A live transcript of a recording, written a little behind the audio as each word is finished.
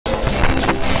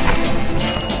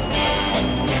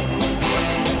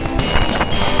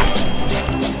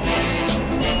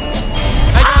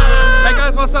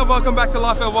welcome back to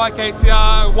Life at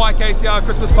YKTR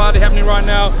Christmas party happening right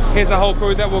now. Here's the whole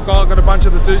crew that we've got a bunch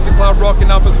of the Doozy Club rocking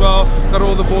up as well. Got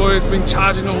all the boys, been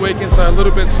charging all weekend, so a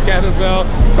little bit scattered as well.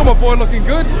 Got my boy looking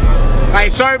good. Hey,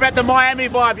 sorry about the Miami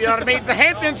vibe, you know what I mean? It's the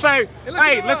Hamptons, so,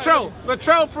 hey,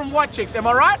 Latrell from White Chicks, am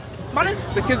I right? Mutters?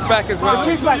 The kid's back as well.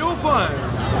 The kid's back. You're fine.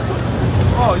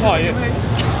 Oh,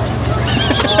 yeah.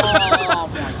 Oh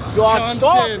my God,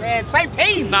 stop, man, same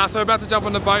team. Nah, so we're about to jump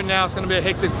on the boat now. It's going to be a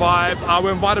hectic vibe.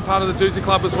 We're invited part of the Doozy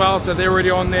Club as well, so they're already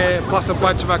on there, plus a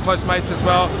bunch of our close mates as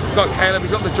well. Got Caleb,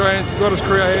 he's got the drones, he's got his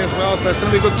crew here as well, so it's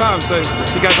going to be a good time. So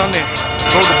see you guys on there.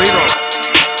 Roll the B-roll.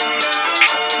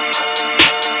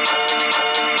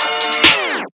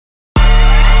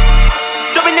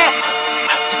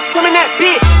 Jumping that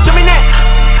bitch, jumping that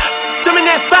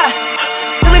fire,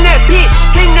 jumping that bitch,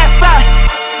 hitting that fire,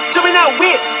 jumping that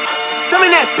whip,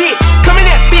 jumping that bitch, coming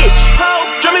that bitch,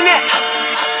 drumming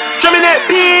that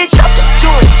bitch,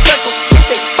 doing circles, he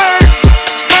say burn,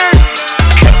 burn,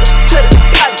 take her to the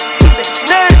body, he's a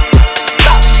nerd,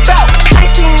 bow, I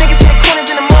ain't seen niggas hit corners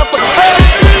in the motherfucking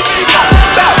birds,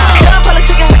 bow, yeah, I'm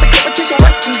politicking with the competition,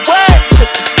 rusty words,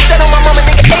 that on my mama,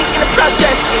 nigga ain't in the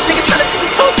process, nigga tryna take me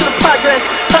toe to the progress,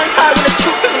 tongue tied when the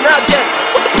truth is an object,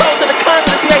 what's the pros and the cons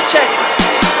of this next check?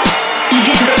 You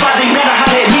get to the fight, they better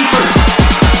holler at me first.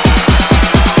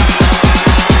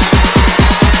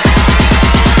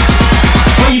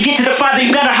 When you get to the fight, they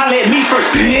better holler at me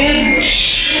first, bitch.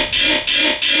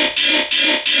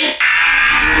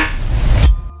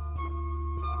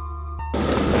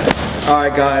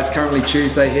 Alright guys, currently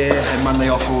Tuesday here and Monday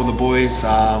off for all the boys.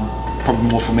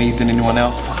 Probably more for me than anyone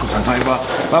else. Fuck, I was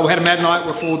hungover. But we had a mad night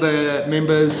with all the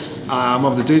members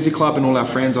of the Doozy Club and all our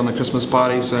friends on the Christmas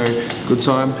party. So good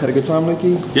time. Had a good time,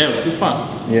 Lukey? Yeah, it was good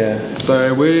fun. Yeah.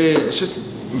 So it's just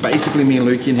basically me and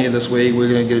Lukey in here this week. We're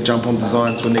gonna get a jump on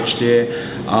designs for next year.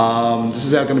 This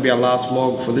is going to be our last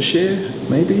vlog for this year,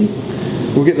 maybe.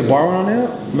 We'll get the Byron on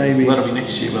out, maybe. That'll be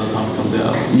next year by the time it comes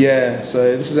out. Yeah,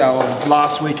 so this is our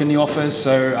last week in the office,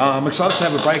 so I'm excited to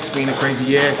have a break. It's been a crazy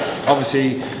year.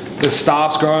 Obviously, the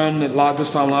staff's grown.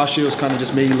 This time last year it was kind of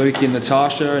just me, Lukey and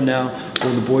Natasha, and now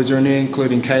all the boys are in here,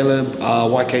 including Caleb.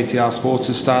 YKTR Sports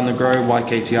is starting to grow,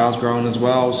 YKTR's growing as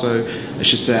well, so it's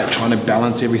just that trying to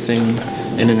balance everything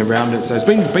in and around it. So it's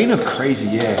been a crazy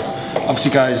year.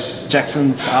 Obviously guys,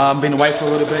 Jackson's been away for a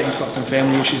little bit. He's got some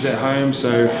family issues at home,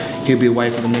 so he'll be away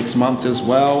for the next month as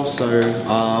well.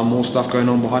 So more stuff going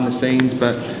on behind the scenes,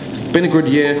 but been a good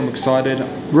year. I'm excited.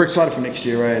 We're excited for next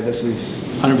year, right? This is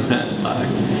 100%. Like,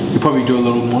 you'll probably do a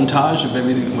little montage of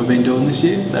everything that we've been doing this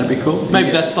year. That'd be cool.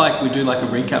 Maybe that's like we do like a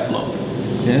recap vlog.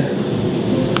 Yeah.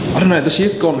 I don't know. This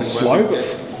year's gone slow, but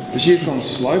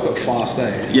fast,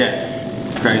 eh? Yeah.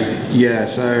 Crazy. Yeah,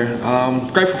 so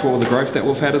grateful for all the growth that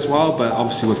we've had as well, but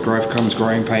obviously with growth comes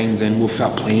growing pains, and we've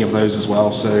felt plenty of those as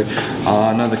well. So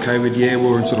another COVID year, we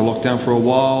were in sort of lockdown for a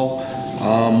while,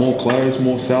 more clothes,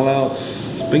 more sellouts.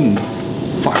 It's been,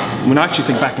 fuck, when I actually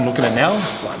think back and look at it now,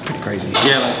 it's like pretty crazy.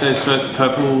 Yeah, like those first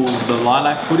purple, the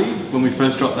lilac hoodie, when we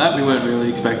first dropped that, we weren't really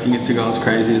expecting it to go as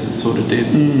crazy as it sort of did.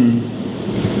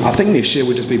 I think next year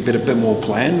will just be a bit more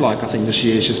planned. Like I think this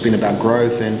year it's just been about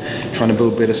growth and trying to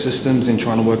build better systems and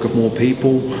trying to work with more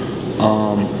people.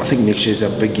 I think next year's a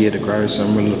big year to grow, so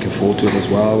I'm really looking forward to it as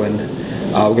well. And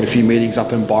we've got a few meetings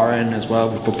up in Byron as well.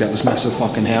 We've booked out this massive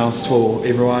fucking house for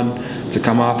everyone to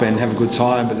come up and have a good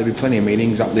time, but there'll be plenty of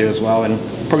meetings up there as well, and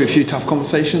probably a few tough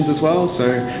conversations as well.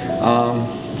 So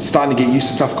starting to get used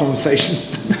to tough conversations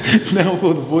now with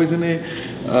all the boys in there.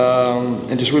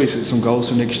 And just really set some goals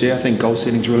for next year. I think goal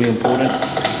setting is really important.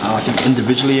 I think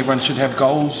individually everyone should have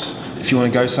goals if you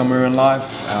want to go somewhere in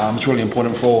life. It's really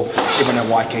important for everyone at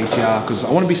YKTR because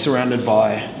I want to be surrounded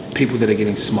by people that are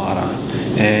getting smarter.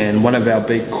 And one of our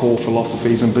big core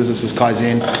philosophies in business is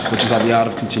Kaizen, which is like the art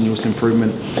of continuous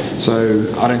improvement. So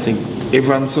I don't think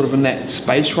everyone's sort of in that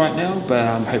space right now,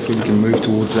 but hopefully we can move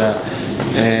towards that.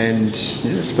 And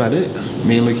yeah, that's about it.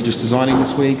 Me and Luke are just designing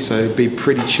this week, so be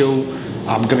pretty chill.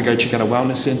 I'm gonna go check out a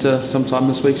wellness centre sometime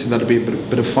this week, so that'll be a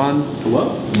bit of fun. For what?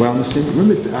 Wellness centre.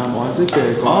 Remember Isaac? The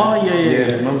guy? Oh yeah.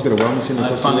 His mum's got a wellness centre.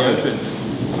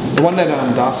 The one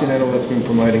that Darcy and all that's been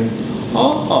promoting.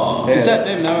 Oh, yeah. Is that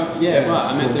them? No, yeah,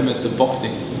 right. I met cool. them at the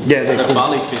boxing. Yeah, they're cool.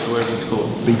 Bali Fit, or whatever it's called.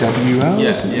 BWL?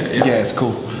 Yeah. Yeah, it's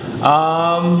cool.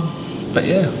 But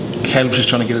yeah, Caleb's just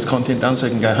trying to get his content done so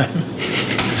he can go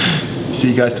home. See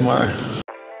you guys tomorrow.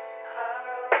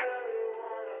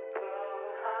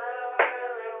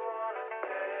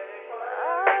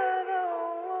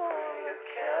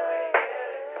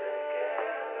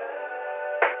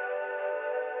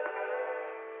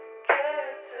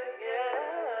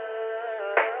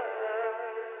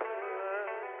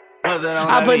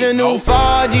 I put the new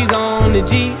 4Gs on the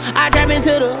G. I trap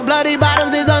into the bloody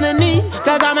bottoms is underneath.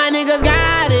 Cause all my niggas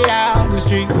got it out the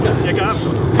street. Yeah, go up.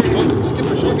 Give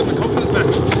him a shot, give him the confidence back.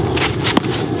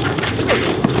 There you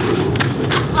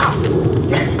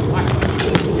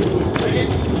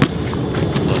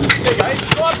go.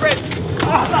 Go on, Brett.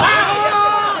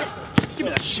 Give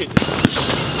me that shit.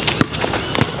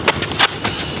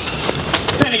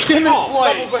 Damn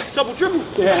it, double dribble.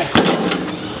 Yeah.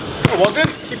 It wasn't.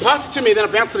 He passed it to me, then I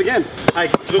bounced it again. Hey,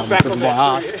 look back on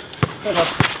that.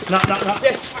 No.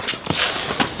 Yeah.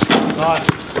 Nice.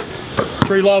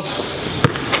 Free love.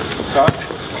 Sorry.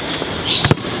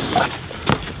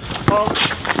 Oh.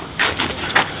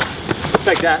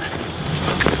 Take that.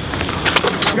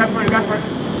 Go for it, go for it.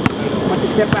 Let you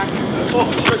step back. Oh,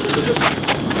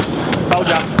 Told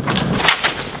ya.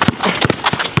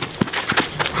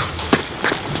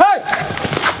 Hey!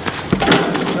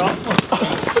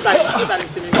 Put that in,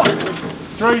 Sydney.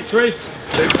 Threes.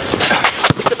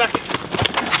 Step back.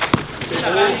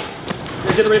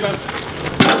 Yeah, get a rebound.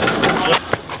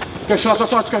 Go, shots,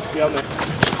 go. Yeah, on there.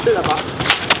 Do that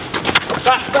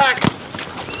back. Back.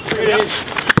 There it is.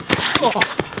 Oh,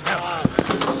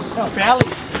 belly.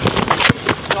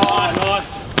 Oh, nice.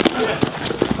 Yeah.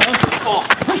 Oh.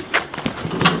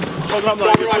 Hold up,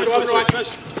 Right.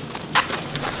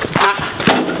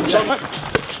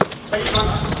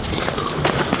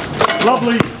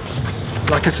 Lovely.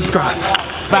 Like and subscribe.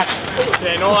 Back.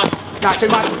 Yeah, nice. Not too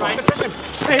much.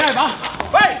 Hey, man.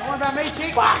 Wait. Don't worry about me,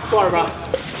 chick. Back. Sorry, bro.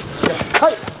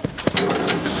 Hey.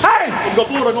 I got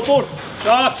bored.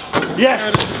 Shot.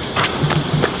 Yes.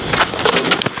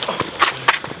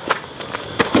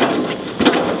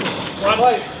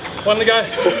 One to go.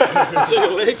 See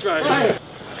your legs, bro.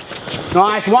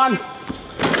 Nice one.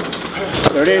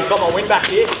 There it is. Got my win back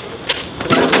here.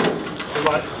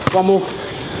 One more.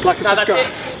 Like a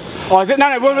subscribe. Oh, is it?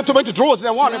 No, we went to draws. Is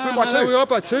that one? No, we are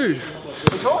by 2.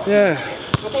 Yeah. I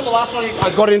thought the last one I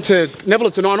got into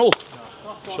Neville to 9-all.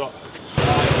 Shot.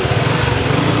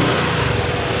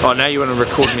 Oh, now you want to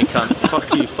record me, cunt.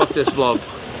 Fuck you, fuck this vlog.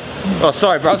 Oh,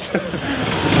 sorry, bros.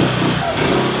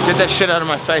 Get that shit out of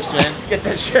my face, man. Get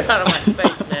that shit out of my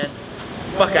face, man.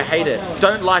 Fuck, I hate it.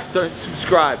 Don't like, don't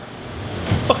subscribe.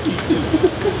 Fuck you.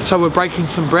 So we're breaking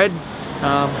some bread.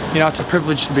 You know, it's a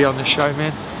privilege to be on this show,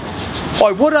 man.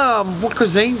 Oh, what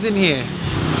cuisine's in here?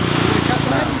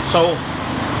 So,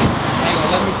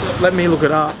 let me look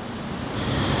it up.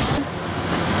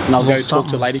 And I'll go talk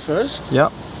to the lady first.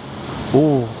 Yep.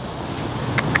 Ooh.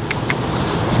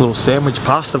 Little sandwich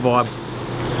pasta vibe.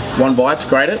 One bite to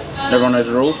grate it. Everyone knows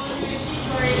the rules.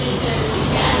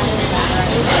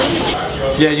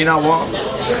 Yeah, you know what?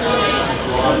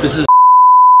 This is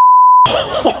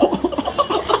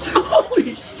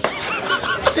holy shit.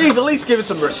 Jeez, at least give it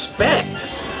some respect.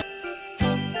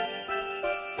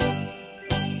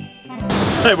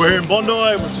 Hey, we're here in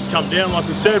Bondi. We've just come down, like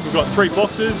we said. We've got 3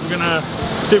 boxes. We're gonna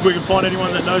see if we can find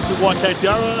anyone that knows who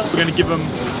Yktr are. We're gonna give them a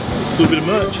little bit of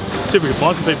merch. See if we can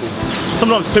find some people.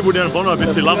 Sometimes people down in Bondi are a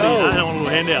bit too lovely. They don't want a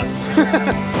little handout.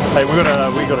 Hey, we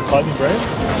got a clothing brand.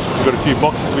 We've got a few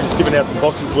boxes. We're just giving out some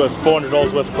boxes worth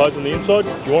 $400 worth of clothes on the inside.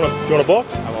 Do you want a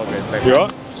box? I love it. Thanks. You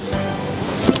alright?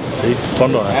 See,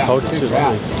 Bondi. I told you.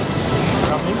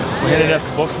 We're handing out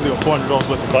some boxes. We've got $400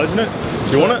 worth of clothes in it.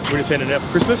 Do you want it? We're just handing it out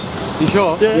for Christmas. You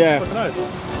sure? Yeah.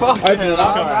 Fuck. Open it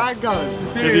up.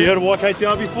 Have you heard of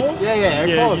Yktr before? Yeah,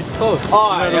 of course.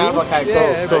 Oh, yeah, okay,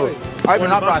 cool.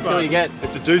 Open up, right, see what you get.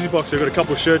 It's a doozy box. They've got a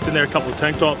couple of shirts in there, a couple of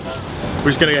tank tops.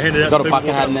 We're just going to go hand it out. Got a bucket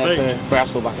hat in there too. Brown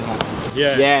school bucket hat.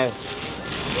 Yeah.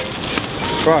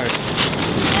 Bro.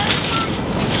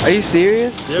 Are you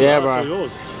serious? Yeah, bro.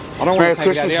 Yours. I don't Merry want to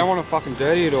take it out. Christmas. I want to fucking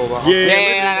dirty it all. But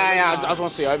Yeah, I just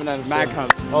want to see you open it. Mad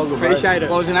cunt. Appreciate it.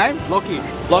 What was your name? Lockie.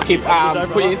 Put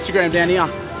your Instagram down here.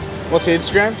 What's your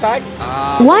Instagram tag?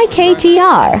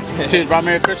 Yktr. Cheers, bro.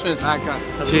 Merry Christmas.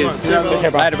 Cheers. Take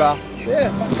care, bro. Later, bro. yeah,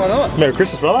 why not? Merry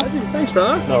Christmas, brother. Thanks,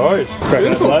 brother. No worries.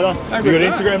 Cracking us later. You got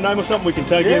an Instagram name or something we can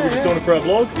tag you? We're just doing it for our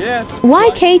vlog. Yeah.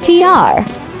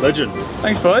 Yktr. Legend.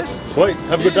 Thanks, boys. Sweet.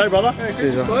 Have a good day, brother. Merry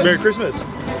Christmas, boys. Merry Christmas.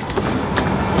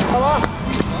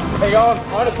 Hey, on. I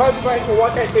had a poker face for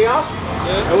Yktr.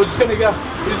 Yeah. And we're just giving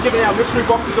our mystery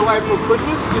boxes away for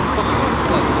Christmas.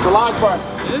 The large, bro.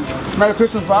 Yeah. Merry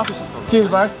Christmas, bro. Cheers,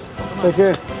 bro. Take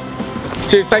care.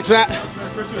 Cheers. Thanks for that.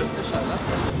 Merry Christmas.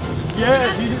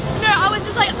 Yeah. No, I was just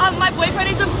just like, my boyfriend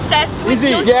is obsessed with Is he?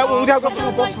 your Yeah, song. we'll go grab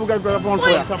some box. We'll go grab one for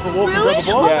you. Come for a walk and Really? grab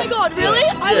a Oh bite? my god, really?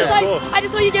 I was like, I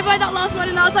just saw you give away that last one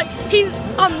and I was like, he's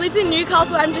lives in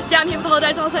Newcastle, I'm just down here for the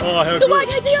holidays, and I was like, Oh, how the good.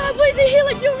 YKTR boys are here,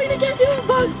 like, do you want me to get him a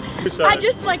box? Appreciate I it.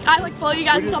 just like, I like follow you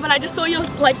guys and stuff, and I just saw your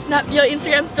like your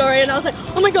Instagram story, and I was like,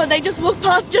 oh my god, they just walked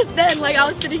past just then, like I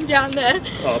was sitting down there.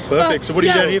 Oh, perfect. So what are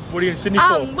you yeah. doing here? What are you in Sydney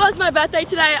for? Well, it's my birthday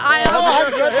today.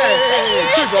 Happy birthday!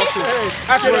 Two boxes.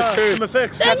 That's worth two. Some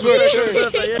effects. Thank That's worth you.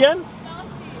 two. Again?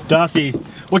 Darcy.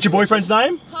 What's your boyfriend's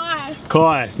name? Hi.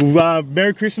 Kai. Well,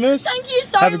 Merry Christmas. Thank you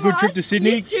so much. Have a good trip to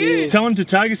Sydney. You too. Tell him to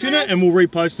tag us in it and we'll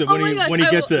repost it Oh when my he gosh, when he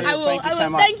gets it. I will. Thank you so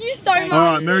much. Thank you so much.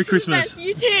 All right, Merry Christmas.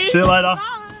 You too. See you later.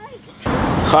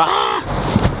 Bye.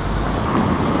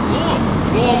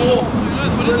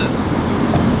 What is it?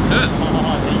 Shirts.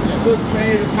 Good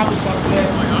trade, there's a couple of shops there.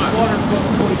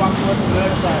 $440 worth of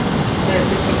merch, so very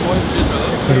good for the boys.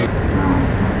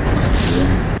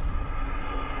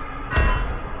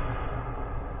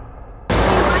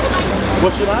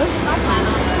 What's your name?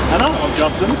 Anna. I'm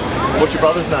Justin. What's your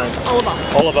brother's name? Oliver.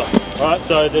 Oliver. All right,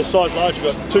 so they're size large. You've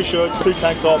got 2 shirts, 2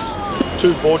 tank tops,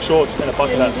 2 board shorts, and a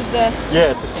bucket hat. Yeah,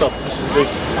 it's just stuff. This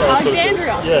is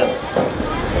Alexandria. Yeah.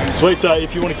 Sweet. So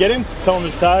if you want to get him, tell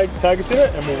him to tag us in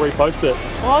it, and we'll repost it.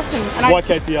 Awesome. And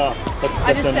YKTR.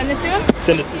 I just send this to him?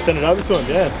 Send it over to him.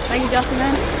 Yeah. Thank you, Justin,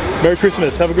 man. Merry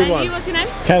Christmas. Have a good And one. you, what's your name?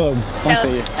 Caleb, nice to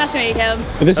meet you. That's me, Caleb.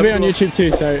 But this will be Have on a good YouTube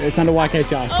too, so it's under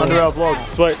YKTR. Under our vlog.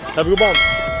 Sweet. Have a good one.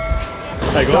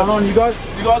 Hey What's going guys. on, you guys?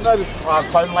 You guys know the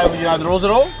clothing label, you know the rules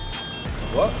at all?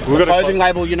 We've The got clothing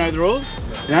label, you know the rules?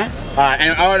 You know?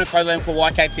 And I own a clothing label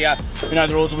called YKTR. You know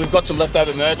the rules. We've got some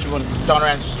leftover merch. We want to go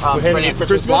around spreading out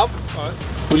Christmas love.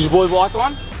 Would you boys like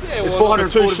one? Yeah, it's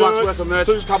 440 bucks worth of merch,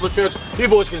 a couple of shirts. You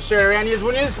boys can share around yours,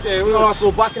 wouldn't you? Yeah, we've got a nice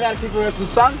little bucket out to keep around from the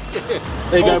sun.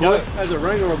 There you go, boys. As a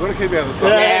ringer, we're going to keep you out of the sun.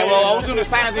 Yeah, well, I was going to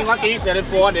say anything like you said it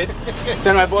before I did. So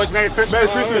anyway, boys, Merry Christmas. Merry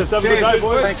Christmas. Have a good day,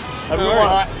 boys. Thanks. Have a good All one.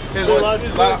 right. Cheers, boys.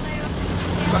 Later.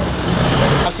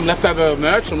 Have some leftover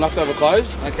merch, some leftover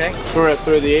clothes. Okay.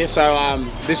 Through the year. So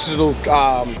this is a little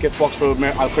gift box for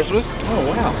Christmas.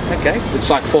 Oh wow. Okay. It's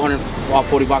like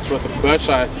 440 bucks worth of merch.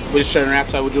 So we're just sharing it out.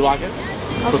 So would you like it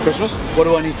for Christmas? What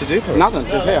do I need to do for it? Nothing.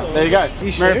 Just here. There you go.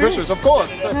 Merry Christmas, of course.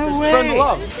 No way. Friend of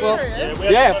love.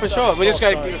 Well, yeah, for sure. We just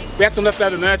we had some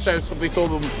leftover merch, so we thought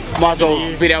we might as well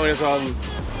video it as well.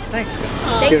 Thanks.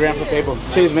 Get around for people.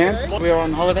 Cheers, man. We're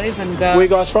on holidays and Where are you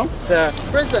guys from?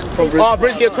 Brisbane. Oh,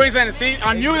 Brisbane, Queenslanders. See,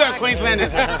 I knew they were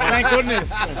Queenslanders. Thank goodness.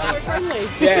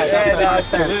 Yeah,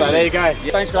 so there you go.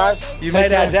 Thanks, guys. You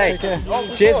made our day.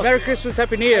 Oh, Cheers. Merry Christmas.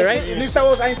 Happy New Year, right? New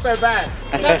South Wales ain't so bad.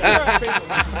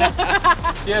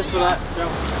 Cheers for that.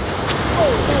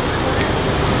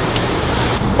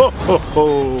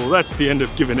 Oh, that's the end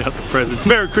of giving out the presents.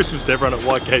 Merry Christmas to everyone at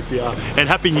YKTR and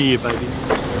Happy New Year, baby.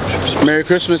 Merry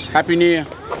Christmas, Happy New Year.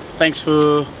 Thanks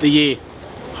for the year.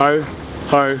 Ho,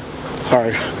 ho,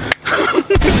 ho.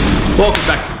 Welcome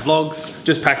back to the vlogs.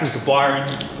 Just packing for Byron.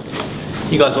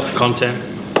 You guys want the content?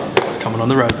 It's coming on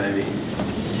the road, baby.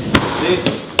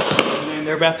 This, and then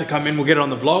they're about to come in. We'll get it on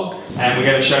the vlog, and we're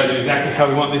going to show them exactly how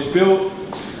we want this built.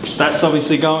 That's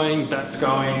obviously going. That's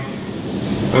going.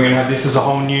 We're going to have this as a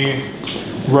whole new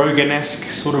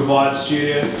Rogan-esque sort of vibe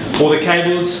studio. All the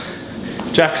cables,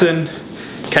 Jackson.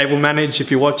 Cable manage if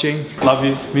you're watching. Love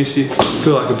you, miss you.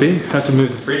 Feel like a beer. Have to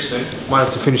move the fridge soon. Might have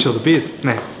to finish all the beers.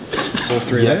 Nah. All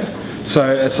three there.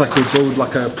 So it's like we build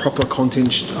like a proper content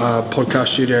podcast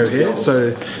studio here.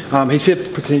 So he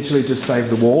said potentially just save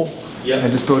the wall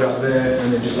and just build out there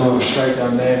and then just build straight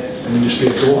down there and then just be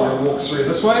a door that walks through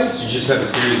this way. You just have a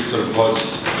series of sort of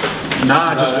pods.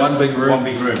 Nah, just one big room. One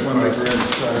big room. One big room.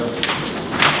 So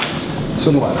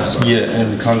sort of like that. Yeah,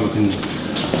 and kind of looking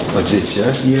like this,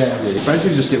 yeah? Yeah.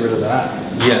 Basically just get rid of that.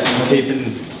 Yeah,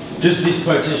 keeping just this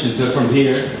partition, so from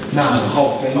here, Just the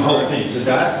whole thing. the whole thing, so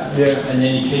that, Yeah. and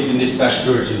then you're keeping this back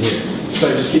storage in here. So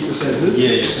just keep this as is. Yeah,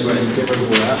 yeah, and sweet. then get rid of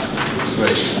all that.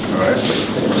 Sweet, alright.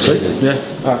 Sweet. Yeah.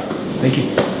 Alright. Thank you.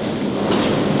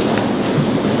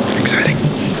 Exciting.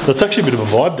 That's actually a bit of a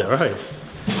vibe there, eh?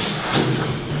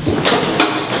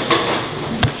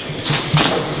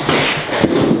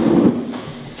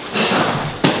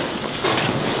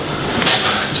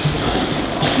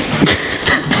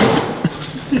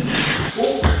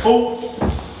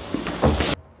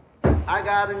 I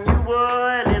got a new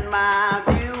world in my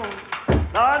view.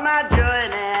 Lord, my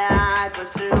journey I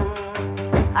pursue.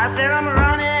 I said I'm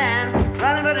running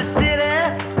for the city.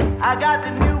 I got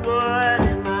the new world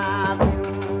in my view.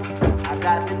 I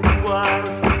got the new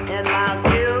world in my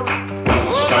view.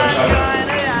 Oh, my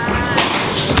journey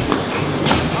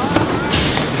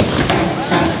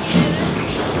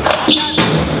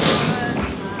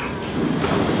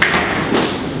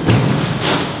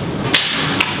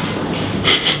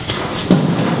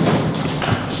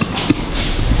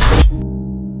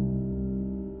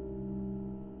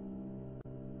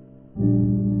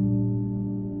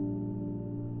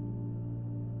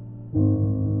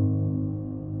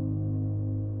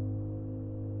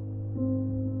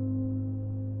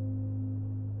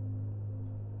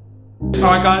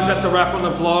Alright guys, that's a wrap on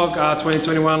the vlog.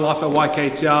 2021 life at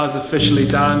YKTR is officially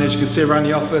done. As you can see around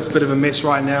the office, bit of a mess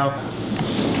right now.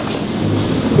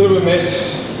 Bit of a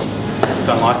mess.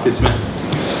 Don't like this, man.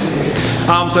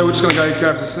 So we're just gonna go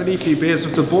grab the city, a few beers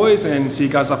with the boys, and see you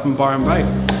guys up in Byron Bay.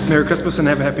 Merry Christmas and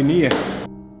have a Happy New Year.